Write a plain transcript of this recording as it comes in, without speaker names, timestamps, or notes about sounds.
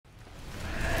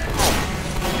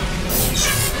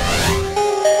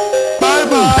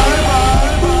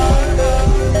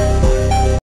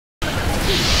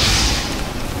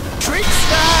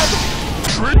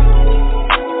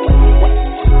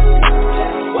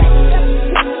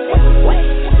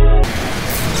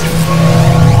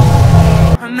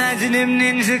Imagine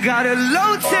if ninja got a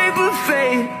low table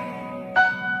fate.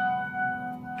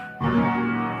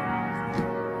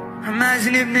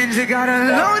 Imagine if ninja got a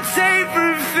low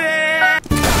table fate.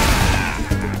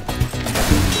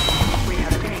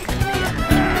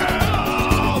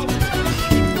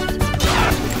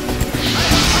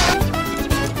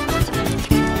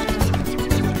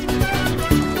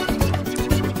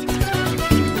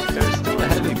 There's still a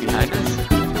heavy behind us.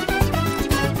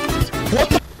 What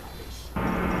the?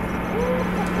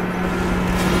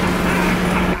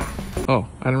 Oh,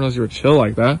 I didn't realize you were chill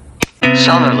like that.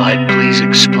 Solid, please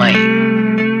explain.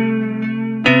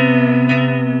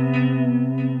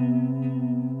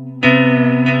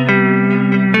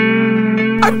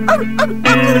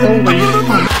 Holy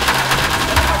fuck.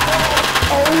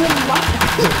 Oh my god.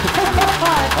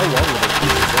 I love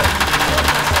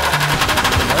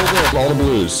it. All the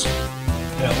blues.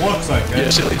 Yeah, it looks like it. Yeah,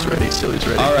 Silly's ready, Silly's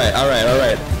ready. Alright.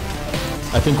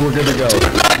 I think we're good to go.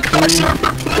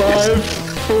 5,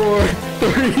 4,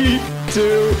 3,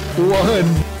 2, 1.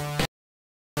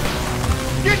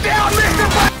 Get down, Mr.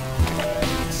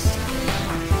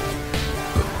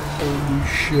 Holy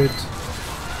shit.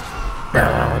 You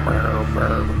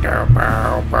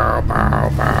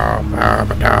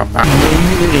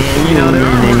know, there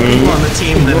are more people on the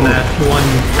team than that one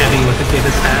heavy with the kid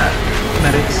hat.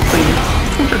 Medics, please.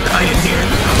 We're dying here.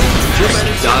 Just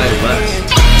die less.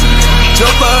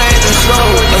 Jump ahead and slow,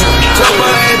 jump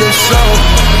ahead and slow.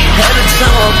 Headed to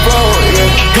my bro,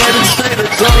 yeah. Headed straight to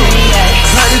go.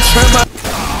 Trying to turn my.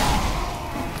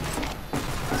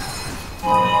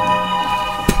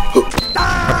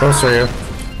 How close are you?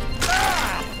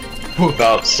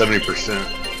 About 70%.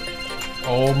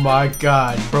 Oh my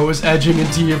god. Bro is edging in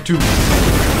TF2.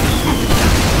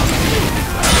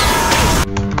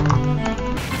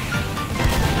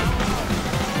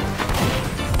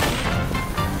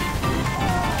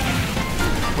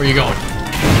 Where you going?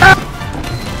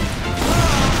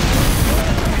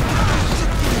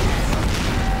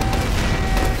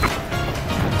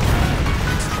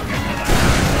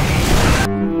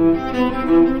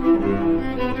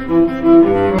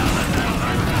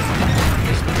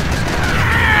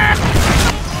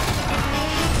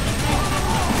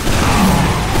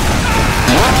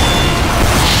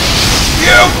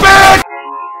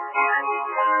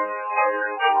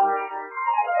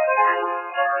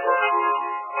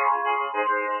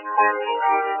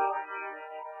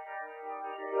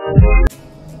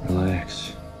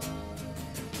 Relax.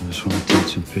 I just want to take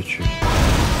some pictures.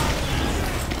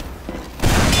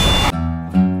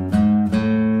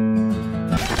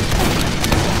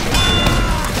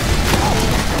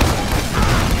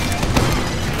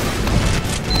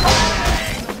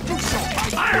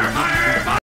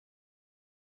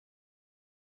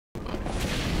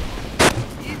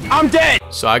 I'm dead!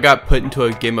 So I got put into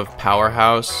a game of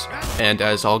Powerhouse, and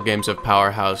as all games of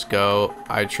Powerhouse go,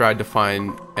 I tried to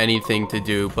find anything to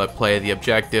do but play the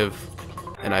objective,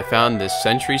 and I found this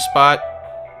sentry spot.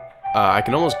 I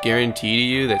can almost guarantee to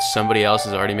you that somebody else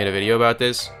has already made a video about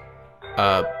this,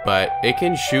 but it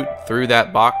can shoot through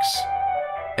that box,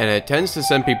 and it tends to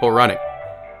send people running.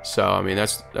 So, I mean,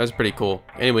 that's pretty cool.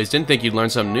 Anyways, didn't think you'd learn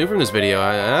something new from this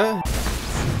video,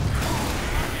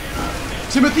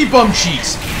 Timothy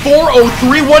Bumcheeks,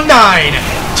 40319.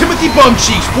 Timothy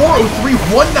Bumcheeks,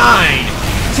 40319.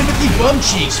 Timothy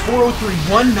Bumcheeks,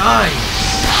 40319.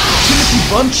 Timothy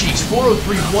Bumcheeks,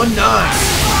 40319.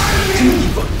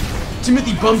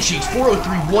 Timothy Bumcheeks,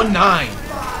 40319.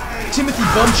 Timothy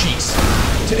Bumcheeks.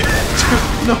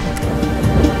 No.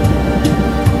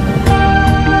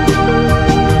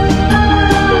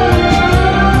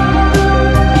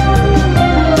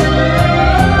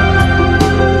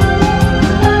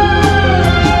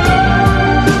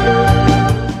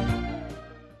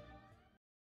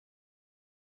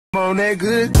 On that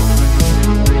good.